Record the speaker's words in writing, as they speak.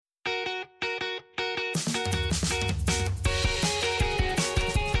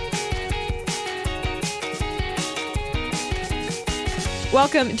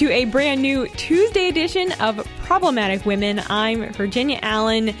Welcome to a brand new Tuesday edition of Problematic Women. I'm Virginia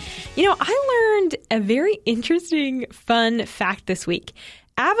Allen. You know, I learned a very interesting, fun fact this week.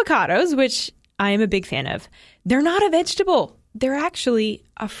 Avocados, which I am a big fan of, they're not a vegetable. They're actually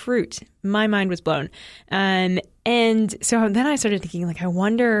a fruit. My mind was blown. And so then I started thinking, like, I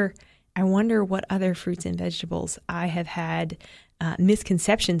wonder what other fruits and vegetables I have had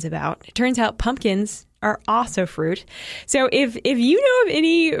misconceptions about. It turns out pumpkins are also fruit. So if you know of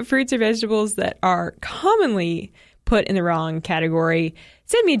any fruits or vegetables that are commonly put in the wrong category,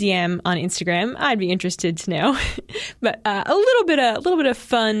 send me a DM on Instagram. I'd be interested to know. But a little bit of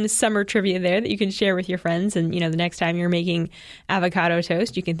fun summer trivia there that you can share with your friends. And, you know, the next time you're making avocado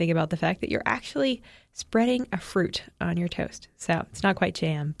toast, you can think about the fact that you're actually spreading a fruit on your toast. So it's not quite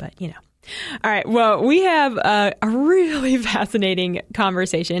jam, but, you know. All right. Well, we have a really fascinating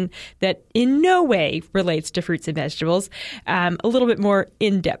conversation that in no way relates to fruits and vegetables. A little bit more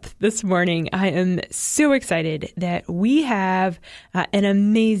in depth this morning. I am so excited that we have an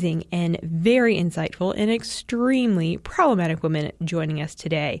amazing and very insightful and extremely problematic woman joining us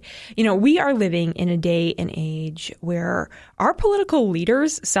today. You know, we are living in a day and age where our political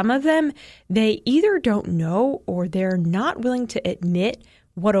leaders, some of them, they either don't know or they're not willing to admit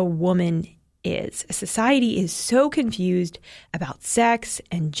what a woman is. Society is so confused about sex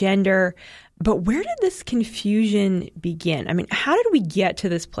and gender, but where did this confusion begin? I mean, how did we get to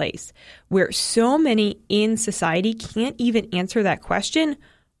this place where so many in society can't even answer that question?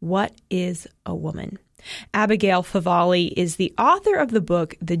 What is a woman? Abigail Favale is the author of the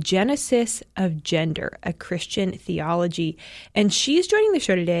book, The Genesis of Gender, A Christian Theology, and she's joining the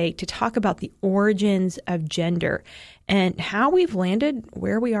show today to talk about the origins of gender and how we've landed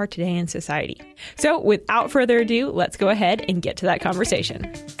where we are today in society. So without further ado, let's go ahead and get to that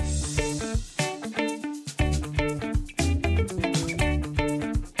conversation.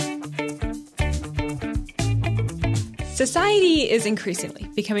 Society is increasingly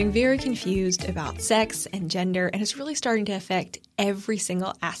becoming very confused about sex and gender, and it's really starting to affect every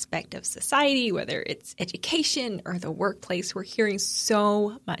single aspect of society, whether it's education or the workplace. We're hearing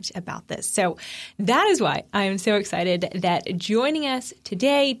so much about this. So that is why I am so excited that joining us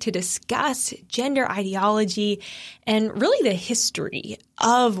today to discuss gender ideology and really the history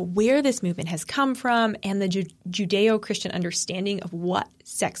of where this movement has come from and the Judeo-Christian understanding of what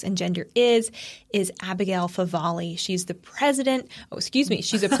sex and gender is Abigail Favale. She's the president.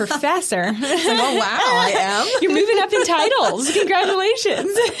 She's a professor. It's like, oh, wow, I am. You're moving up in titles.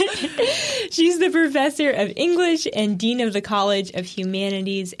 Congratulations. She's the professor of English and dean of the College of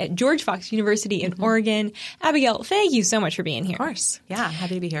Humanities at George Fox University in Oregon. Abigail, thank you so much for being here. Of course. Yeah,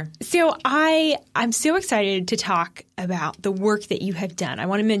 happy to be here. So I'm so excited to talk about the work that you have done. I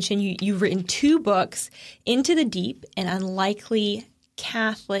want to mention you've written 2 books, Into the Deep and Unlikely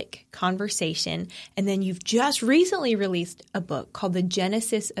Catholic Conversation, and then you've just recently released a book called The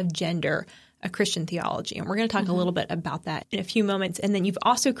Genesis of Gender, A Christian Theology. And we're going to talk a little bit about that in a few moments. And then you've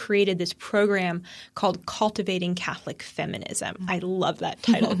also created this program called Cultivating Catholic Feminism. I love that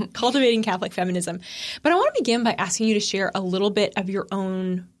title, Cultivating Catholic Feminism. But I want to begin by asking you to share a little bit of your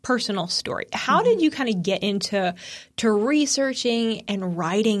own personal story. How did you kind of get into researching and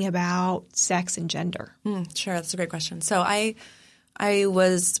writing about sex and gender? Sure, that's a great question. So I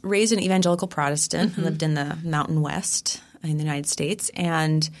was raised an evangelical Protestant. I lived in the Mountain West in the United States.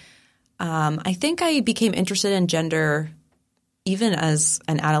 And I think I became interested in gender even as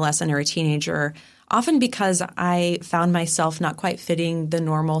an adolescent or a teenager, often because I found myself not quite fitting the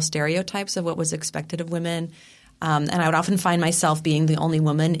normal stereotypes of what was expected of women. And I would often find myself being the only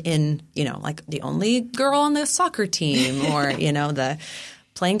woman in, like the only girl on the soccer team or, the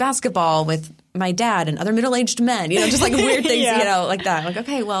playing basketball with my dad and other middle-aged men, just like weird things, like that. Like,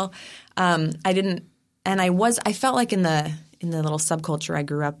 okay, well, I didn't – and I felt like in the little subculture I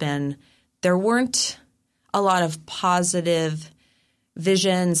grew up in, there weren't a lot of positive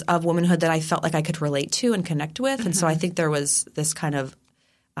visions of womanhood that I felt like I could relate to and connect with. And so I think there was this kind of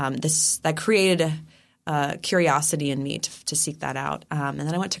that created a curiosity in me to seek that out. And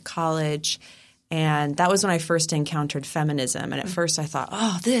then I went to college, and that was when I first encountered feminism. And at first I thought,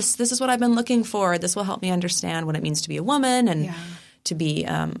 oh, this is what I've been looking for. This will help me understand what it means to be a woman and to be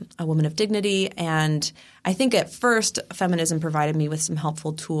a woman of dignity. And I think at first feminism provided me with some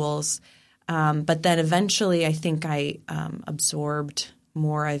helpful tools. But then eventually I think I absorbed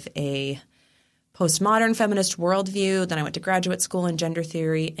more of a postmodern feminist worldview. Then I went to graduate school in gender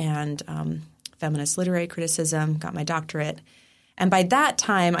theory and feminist literary criticism, got my doctorate. And by that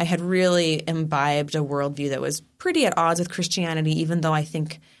time, I had really imbibed a worldview that was pretty at odds with Christianity, even though I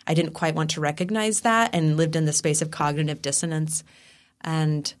think I didn't quite want to recognize that and lived in the space of cognitive dissonance.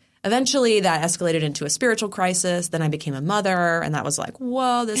 And eventually that escalated into a spiritual crisis. Then I became a mother, and that was like,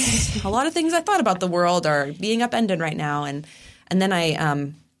 whoa, this is a lot of things I thought about the world are being upended right now. And then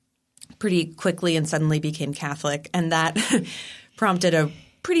I pretty quickly and suddenly became Catholic, and that prompted a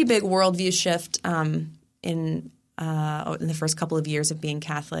pretty big worldview shift in the first couple of years of being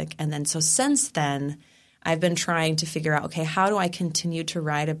Catholic. And then so since then, I've been trying to figure out, okay, how do I continue to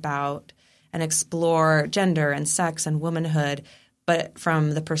write about and explore gender and sex and womanhood, but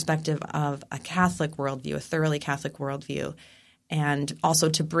from the perspective of a Catholic worldview, a thoroughly Catholic worldview, and also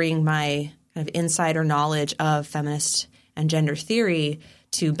to bring my kind of insider knowledge of feminist and gender theory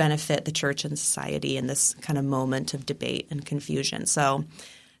to benefit the church and society in this kind of moment of debate and confusion. So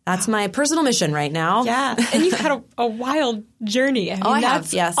that's my personal mission right now. Yeah. And you've had a wild journey. I mean,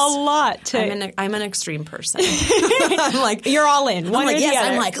 have, yes. A lot to – I'm an extreme person. I'm like – You're all in. One I'm like, or the yes.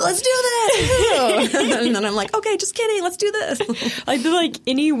 other. I'm like, let's do this. And then I'm like, okay, just kidding. Let's do this. I feel like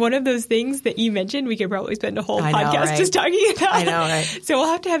any one of those things that you mentioned, we could probably spend a whole podcast just talking about. I know, right? So we'll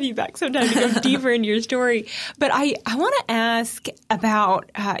have to have you back sometime to go deeper into your story. But I want to ask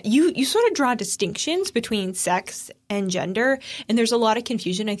about you sort of draw distinctions between sex and gender, and there's a lot of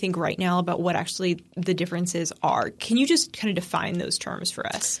confusion, I think, right now about what actually the differences are. Can you just kind of define those terms for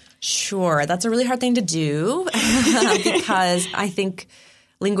us? Sure. That's a really hard thing to do because I think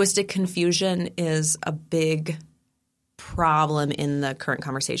linguistic confusion is a big problem in the current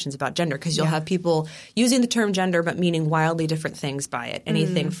conversations about gender, because you'll have people using the term gender but meaning wildly different things by it.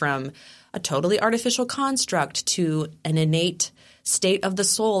 Anything from a totally artificial construct to an innate state of the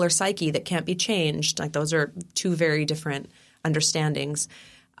soul or psyche that can't be changed. Like those are two very different understandings.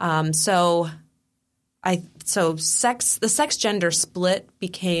 The sex gender split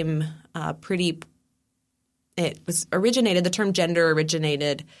became the term gender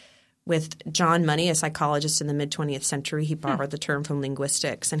originated with John Money, a psychologist in the mid-20th century. He borrowed the term from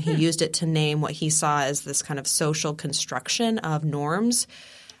linguistics, and he used it to name what he saw as this kind of social construction of norms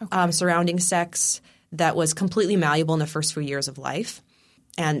surrounding sex that was completely malleable in the first few years of life.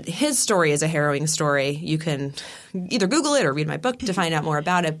 And his story is a harrowing story. You can either Google it or read my book to find out more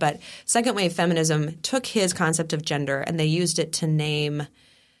about it. But second wave feminism took his concept of gender and they used it to name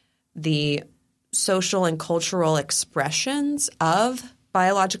the social and cultural expressions of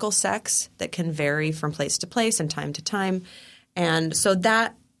biological sex that can vary from place to place and time to time. And so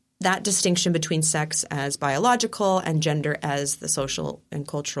that distinction between sex as biological and gender as the social and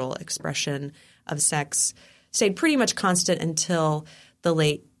cultural expression of sex stayed pretty much constant until the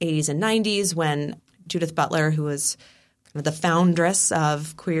late 80s and 90s, when Judith Butler, who was kind of the foundress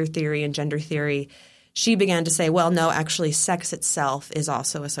of queer theory and gender theory, she began to say, well, no, actually sex itself is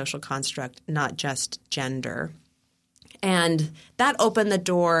also a social construct, not just gender. And that opened the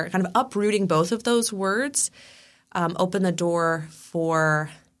door, kind of uprooting both of those words, opened the door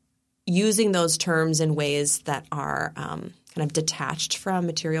for using those terms in ways that are kind of detached from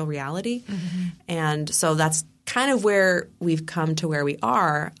material reality. Mm-hmm. And so that's kind of where we've come to where we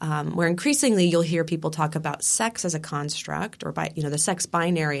are, where increasingly you'll hear people talk about sex as a construct, or the sex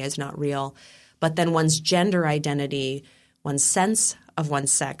binary is not real, but then one's gender identity, one's sense of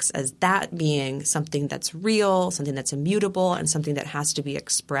one's sex as that being something that's real, something that's immutable, and something that has to be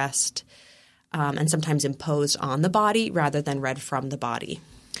expressed and sometimes imposed on the body rather than read from the body.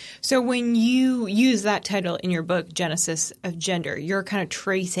 So when you use that title in your book, Genesis of Gender, you're kind of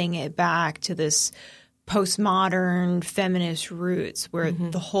tracing it back to this postmodern feminist roots where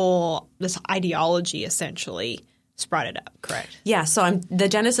this ideology essentially sprouted up, correct? Yeah. So the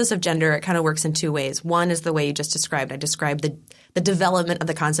genesis of gender, it kind of works in two ways. One is the way you just described. I described the development of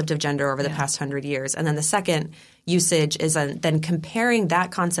the concept of gender over the past 100 years. And then the second usage is then comparing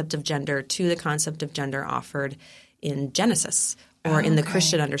that concept of gender to the concept of gender offered in Genesis or in the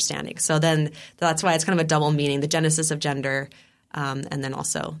Christian understanding. So then that's why it's kind of a double meaning, the genesis of gender and then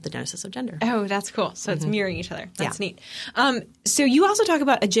also the genesis of gender. Oh, that's cool. So it's mirroring each other. That's neat. So you also talk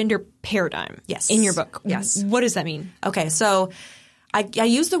about a gender paradigm in your book. Yes. What does that mean? Okay. So I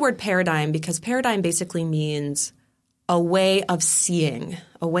use the word paradigm because paradigm basically means a way of seeing,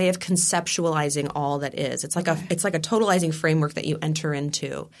 a way of conceptualizing all that is. It's like a totalizing framework that you enter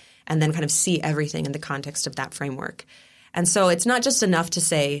into and then kind of see everything in the context of that framework. And so it's not just enough to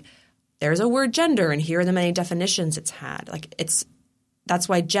say there's a word gender and here are the many definitions it's had. That's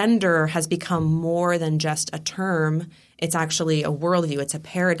why gender has become more than just a term. It's actually a worldview. It's a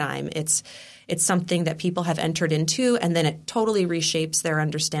paradigm. It's something that people have entered into, and then it totally reshapes their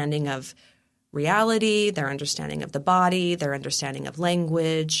understanding of reality, their understanding of the body, their understanding of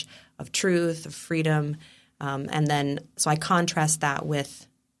language, of truth, of freedom. And then so I contrast that with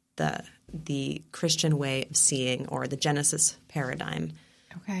the the Christian way of seeing, or the Genesis paradigm.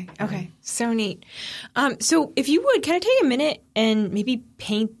 Okay. So neat. So if you would kind of take a minute and maybe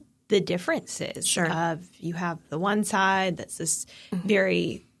paint the differences of, you have the one side that's this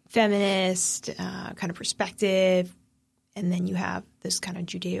very feminist kind of perspective, and then you have this kind of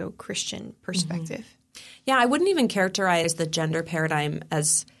Judeo-Christian perspective. Yeah, I wouldn't even characterize the gender paradigm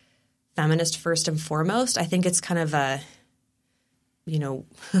as feminist first and foremost. I think it's kind of an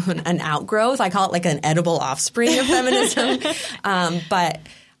outgrowth. I call it like an edible offspring of feminism. But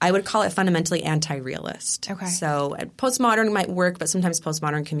I would call it fundamentally anti-realist. Okay. So postmodern might work, but sometimes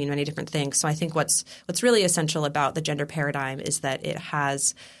postmodern can mean many different things. So I think what's really essential about the gender paradigm is that it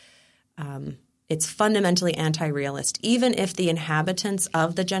has it's fundamentally anti-realist, even if the inhabitants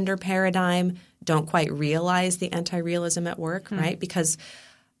of the gender paradigm don't quite realize the anti-realism at work, right? Because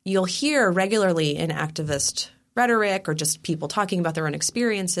you'll hear regularly in activist rhetoric, or just people talking about their own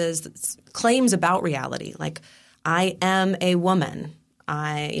experiences, claims about reality, like, I am a woman.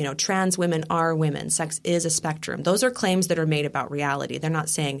 Trans women are women. Sex is a spectrum. Those are claims that are made about reality. They're not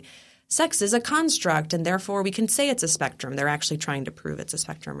saying sex is a construct and therefore we can say it's a spectrum. They're actually trying to prove it's a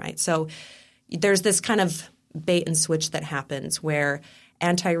spectrum, right? So there's this kind of bait and switch that happens where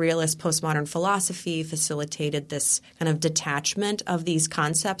anti-realist postmodern philosophy facilitated this kind of detachment of these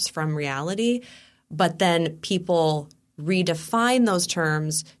concepts from reality, but then people redefine those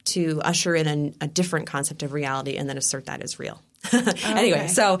terms to usher in a different concept of reality and then assert that as real. Anyway,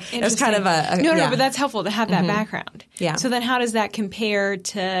 so there's kind of No, but that's helpful to have that background. Yeah. So then how does that compare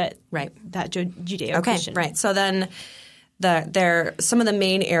to that Judeo-Christian? Okay, right. So then there some of the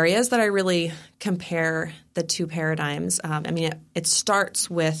main areas that I really compare the two paradigms. It starts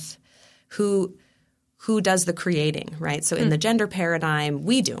with who does the creating, right? So in the gender paradigm,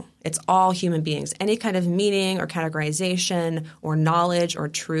 we do. It's all human beings. Any kind of meaning or categorization or knowledge or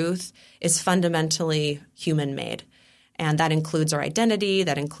truth is fundamentally human-made. And that includes our identity.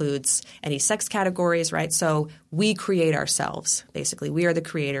 That includes any sex categories, right? So we create ourselves, basically. We are the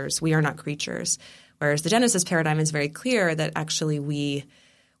creators. We are not creatures. Whereas the Genesis paradigm is very clear that actually we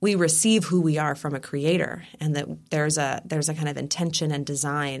receive who we are from a creator, and that there's a kind of intention and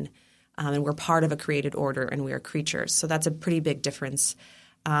design, and we're part of a created order, and we are creatures. So that's a pretty big difference.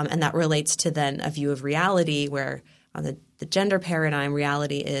 And that relates to then a view of reality where on the gender paradigm,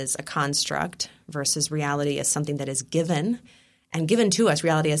 reality is a construct versus reality is something that is given, and given to us,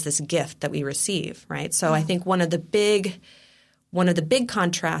 reality is this gift that we receive, right? So I think one of the big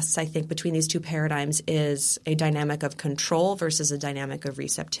contrasts, I think, between these two paradigms is a dynamic of control versus a dynamic of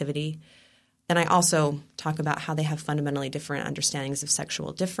receptivity. Then I also talk about how they have fundamentally different understandings of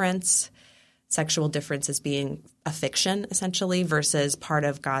sexual difference. Sexual difference as being a fiction, essentially, versus part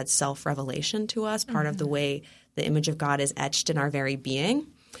of God's self-revelation to us, part of the way the image of God is etched in our very being,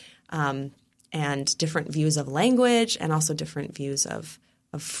 and different views of language and also different views of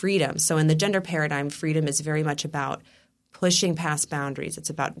freedom. So in the gender paradigm, freedom is very much about pushing past boundaries. It's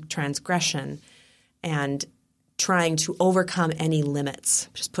about transgression and trying to overcome any limits,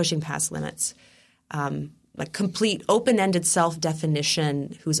 just pushing past limits. Like complete open-ended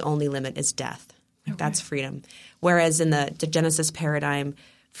self-definition whose only limit is death. Okay. That's freedom. Whereas in the Genesis paradigm,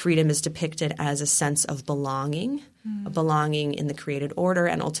 freedom is depicted as a sense of belonging, a belonging in the created order,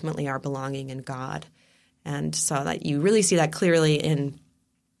 and ultimately our belonging in God. And so that you really see that clearly in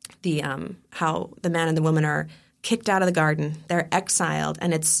the how the man and the woman are kicked out of the garden. They're exiled,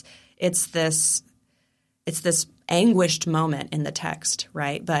 and it's this anguished moment in the text,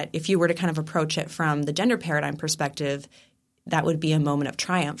 right? But if you were to kind of approach it from the gender paradigm perspective, that would be a moment of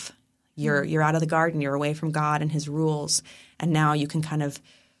triumph. You're out of the garden, you're away from God and his rules, and now you can kind of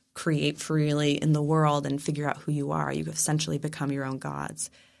create freely in the world and figure out who you are. You essentially become your own gods.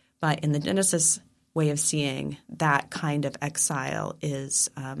 But in the Genesis way of seeing, that kind of exile is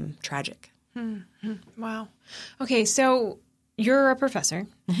tragic. Wow. Okay, so you're a professor.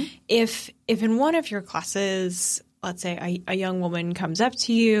 If in one of your classes, let's say a young woman comes up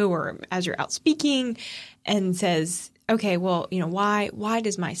to you or as you're out speaking and says, okay, well, why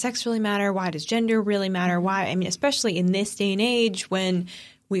does my sex really matter? Why does gender really matter? Why? I mean, especially in this day and age when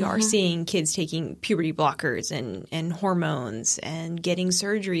we are seeing kids taking puberty blockers and hormones and getting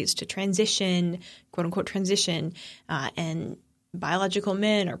surgeries to transition, quote unquote transition, and biological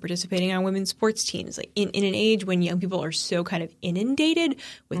men are participating on women's sports teams. Like in an age when young people are so kind of inundated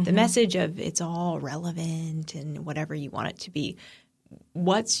with the message of it's all relevant and whatever you want it to be.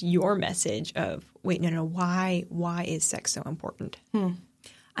 What's your message of why is sex so important?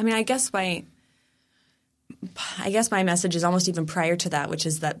 I mean, I guess my message is almost even prior to that, which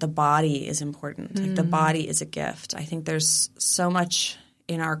is that the body is important. Like the body is a gift. I think there's so much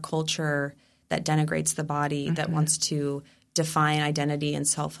in our culture that denigrates the body, that wants to define identity and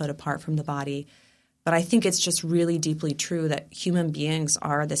selfhood apart from the body. But I think it's just really deeply true that human beings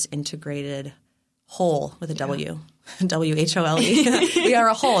are this integrated whole with a W. W-H-O-L-E. We are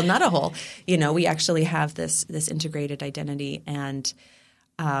a whole, not a whole. We actually have this integrated identity, and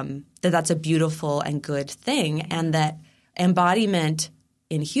that's a beautiful and good thing, and that embodiment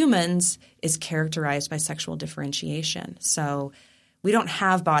in humans is characterized by sexual differentiation. So we don't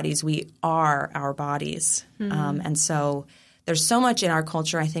have bodies. We are our bodies. And so there's so much in our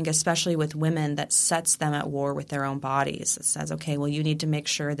culture, I think, especially with women, that sets them at war with their own bodies. It says, okay, well, you need to make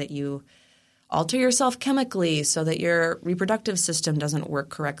sure that you alter yourself chemically so that your reproductive system doesn't work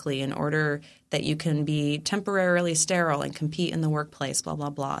correctly in order that you can be temporarily sterile and compete in the workplace, blah, blah,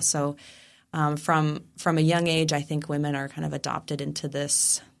 blah. So from a young age, I think women are kind of adopted into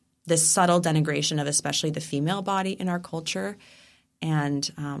this subtle denigration of especially the female body in our culture, and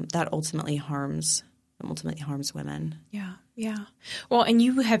that ultimately harms women. Yeah. Well, and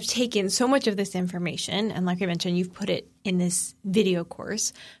you have taken so much of this information, and like I mentioned, you've put it in this video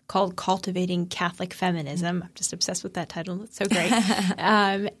course called Cultivating Catholic Feminism. I'm just obsessed with that title. It's so great.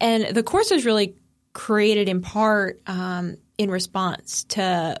 And the course was really created in part in response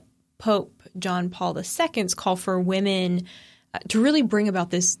to Pope John Paul II's call for women to really bring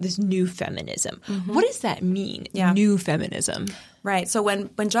about this new feminism. What does that mean, new feminism? Right. So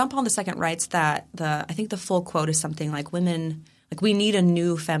when John Paul II writes that, I think the full quote is something like, we need a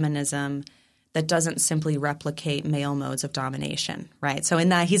new feminism that doesn't simply replicate male modes of domination, right? So in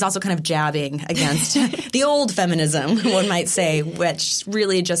that, he's also kind of jabbing against the old feminism, one might say, which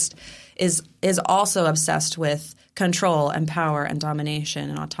really just is also obsessed with control and power and domination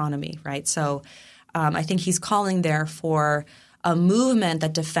and autonomy, right? So I think he's calling there for a movement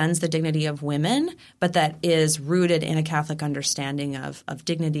that defends the dignity of women, but that is rooted in a Catholic understanding of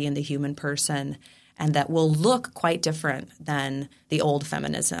dignity in the human person, and that will look quite different than the old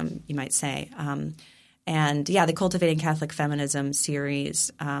feminism, you might say. The Cultivating Catholic Feminism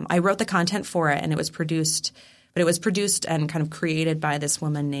series, I wrote the content for it, and it was produced and kind of created by this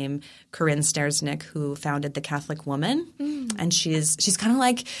woman named Corinne Stersnick, who founded The Catholic Woman. And she's kind of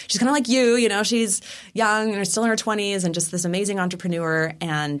like you, she's young and still in her 20s and just this amazing entrepreneur.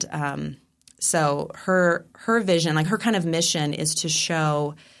 And so her vision, like her kind of mission, is to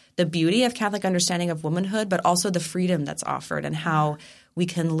show the beauty of Catholic understanding of womanhood, but also the freedom that's offered and how we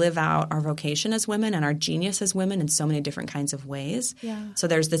can live out our vocation as women and our genius as women in so many different kinds of ways. Yeah. So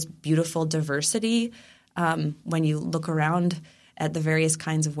there's this beautiful diversity when you look around at the various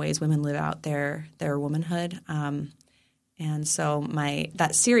kinds of ways women live out their womanhood. And so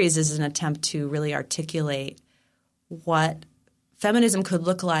that series is an attempt to really articulate what feminism could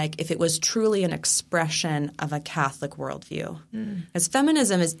look like if it was truly an expression of a Catholic worldview. Because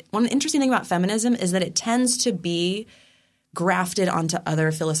feminism is – one interesting thing about feminism is that it tends to be grafted onto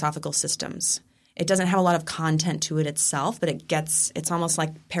other philosophical systems. It doesn't have a lot of content to it itself, but it's almost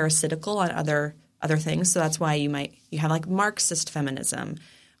like parasitical on other things. So that's why you have like Marxist feminism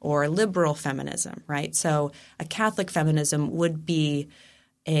or liberal feminism, right? So a Catholic feminism would be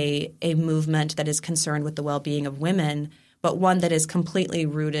a movement that is concerned with the well-being of women, but one that is completely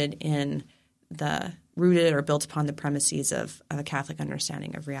rooted or built upon the premises of a Catholic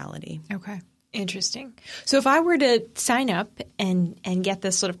understanding of reality. Okay. Interesting. So if I were to sign up and get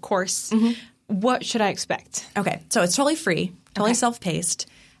this sort of course, what should I expect? Okay. So it's totally free, totally self-paced.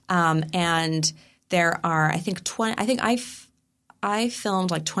 And there are, I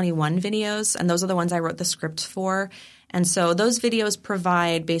filmed like 21 videos, and those are the ones I wrote the script for. And so those videos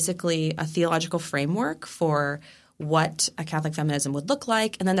provide basically a theological framework for what a Catholic feminism would look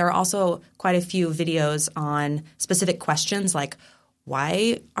like. And then there are also quite a few videos on specific questions like,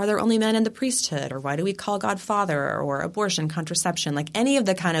 why are there only men in the priesthood? Or why do we call God Father? Or abortion, contraception, like any of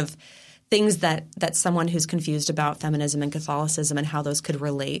the kind of things that someone who's confused about feminism and Catholicism and how those could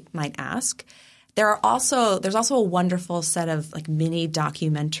relate might ask. There's also a wonderful set of like mini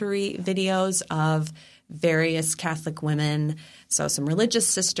documentary videos of various Catholic women, so some religious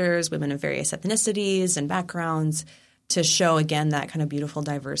sisters, women of various ethnicities and backgrounds, to show again that kind of beautiful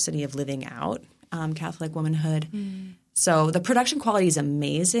diversity of living out Catholic womanhood. So the production quality is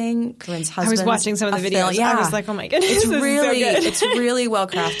amazing. Corinne's husband. I was watching some of the videos. I was like, oh my goodness, it's really well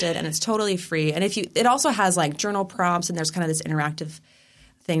crafted, and it's totally free. And it also has like journal prompts, and there's kind of this interactive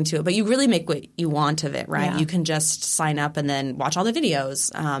thing to it. But you really make what you want of it, right? Yeah. You can just sign up and then watch all the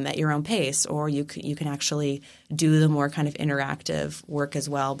videos at your own pace, or you can actually do the more kind of interactive work as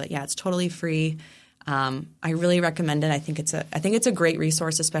well. But yeah, it's totally free. I really recommend it. I think it's a great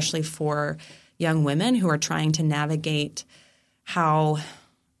resource, especially for young women who are trying to navigate how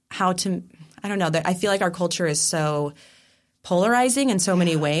how to – I don't know. I feel like our culture is so polarizing in so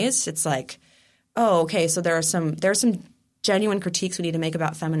many ways. It's like, oh, okay, so there are some genuine critiques we need to make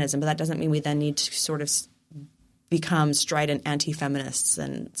about feminism, but that doesn't mean we then need to sort of become strident anti-feminists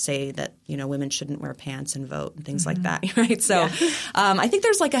and say that, women shouldn't wear pants and vote and things like that, right? So I think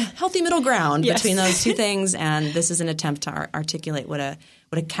there's like a healthy middle ground between those two things, and this is an attempt to articulate what a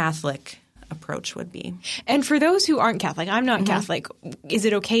Catholic approach would be. And for those who aren't Catholic, I'm not Catholic, is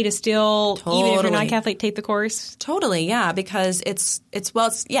it okay to still, even if you're not Catholic, take the course? Totally, yeah, because it's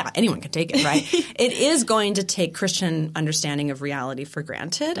anyone can take it, right? It is going to take Christian understanding of reality for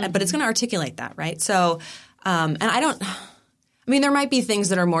granted, but it's going to articulate that, right? So and there might be things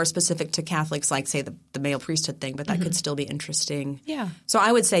that are more specific to Catholics, like, say, the male priesthood thing, but that could still be interesting. Yeah. So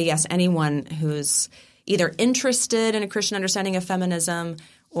I would say, yes, anyone who's either interested in a Christian understanding of feminism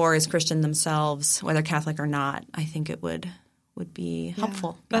or is Christian themselves, whether Catholic or not, I think it would be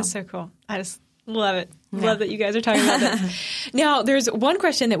helpful. That's so cool. I just love it. Love that you guys are talking about this. Now, there's one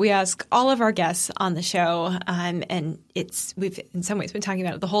question that we ask all of our guests on the show, and we've in some ways been talking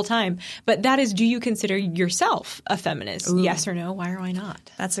about it the whole time, but that is, do you consider yourself a feminist? Ooh. Yes or no? Why or why not?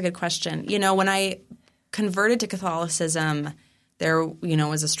 That's a good question. When I converted to Catholicism, there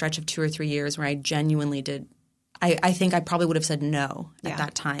was a stretch of 2 or 3 years where I genuinely did. I think I probably would have said no at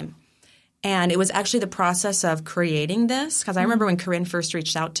that time. And it was actually the process of creating this, because I remember when Corinne first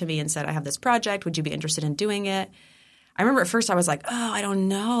reached out to me and said, I have this project. Would you be interested in doing it? I remember at first I was like, oh, I don't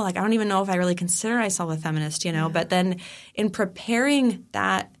know. Like, I don't even know if I really consider myself a feminist, But then in preparing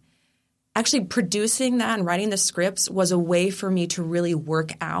that, actually producing that and writing the scripts was a way for me to really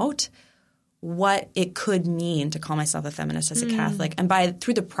work out what it could mean to call myself a feminist as a Catholic. And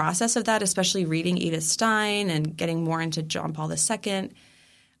through the process of that, especially reading Edith Stein and getting more into John Paul II,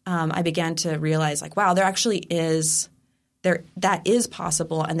 I began to realize, like, wow, there actually is that is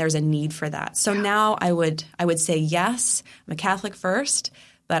possible, and there's a need for that. So now I would say yes, I'm a Catholic first,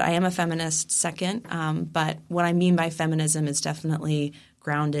 but I am a feminist second. But what I mean by feminism is definitely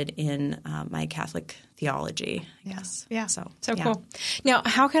grounded in my Catholic theology, I guess. Yeah. So cool. Now,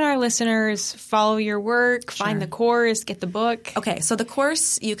 how can our listeners follow your work, find the course, get the book? Okay, so the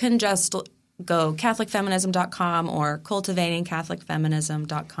course, you can just go CatholicFeminism.com or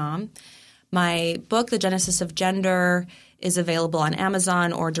CultivatingCatholicFeminism.com. My book, The Genesis of Gender, is available on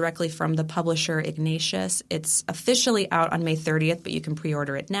Amazon or directly from the publisher Ignatius. It's officially out on May 30th, but you can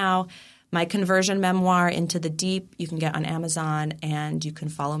pre-order it now. My conversion memoir, Into the Deep, you can get on Amazon, and you can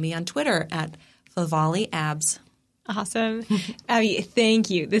follow me on Twitter at FavaliAbs. Awesome. Abby, thank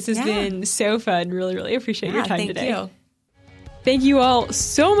you. This has been so fun. Really, really appreciate your time today. Thank you. Thank you all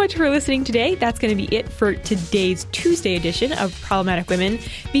so much for listening today. That's going to be it for today's Tuesday edition of Problematic Women.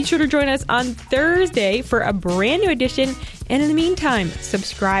 Be sure to join us on Thursday for a brand new edition. And in the meantime,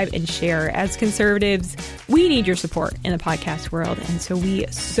 subscribe and share. As conservatives, we need your support in the podcast world. And so we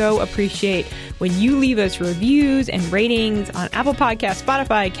so appreciate when you leave us reviews and ratings on Apple Podcasts,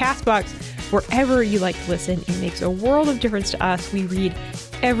 Spotify, CastBox, wherever you like to listen. It makes a world of difference to us. We read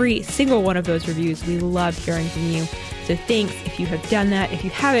every single one of those reviews. We love hearing from you. So thanks if you have done that. If you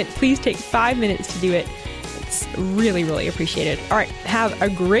haven't, please take 5 minutes to do it. It's really, really appreciated. All right, have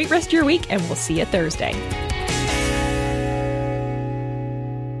a great rest of your week, and we'll see you Thursday.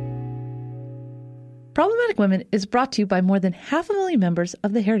 Problematic Women is brought to you by more than 500,000 members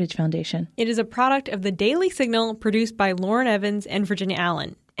of the Heritage Foundation. It is a product of the Daily Signal, produced by Lauren Evans and Virginia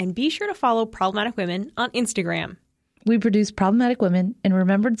Allen. And be sure to follow Problematic Women on Instagram. We produce Problematic Women in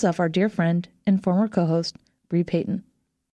remembrance of our dear friend and former co-host, Bree Payton.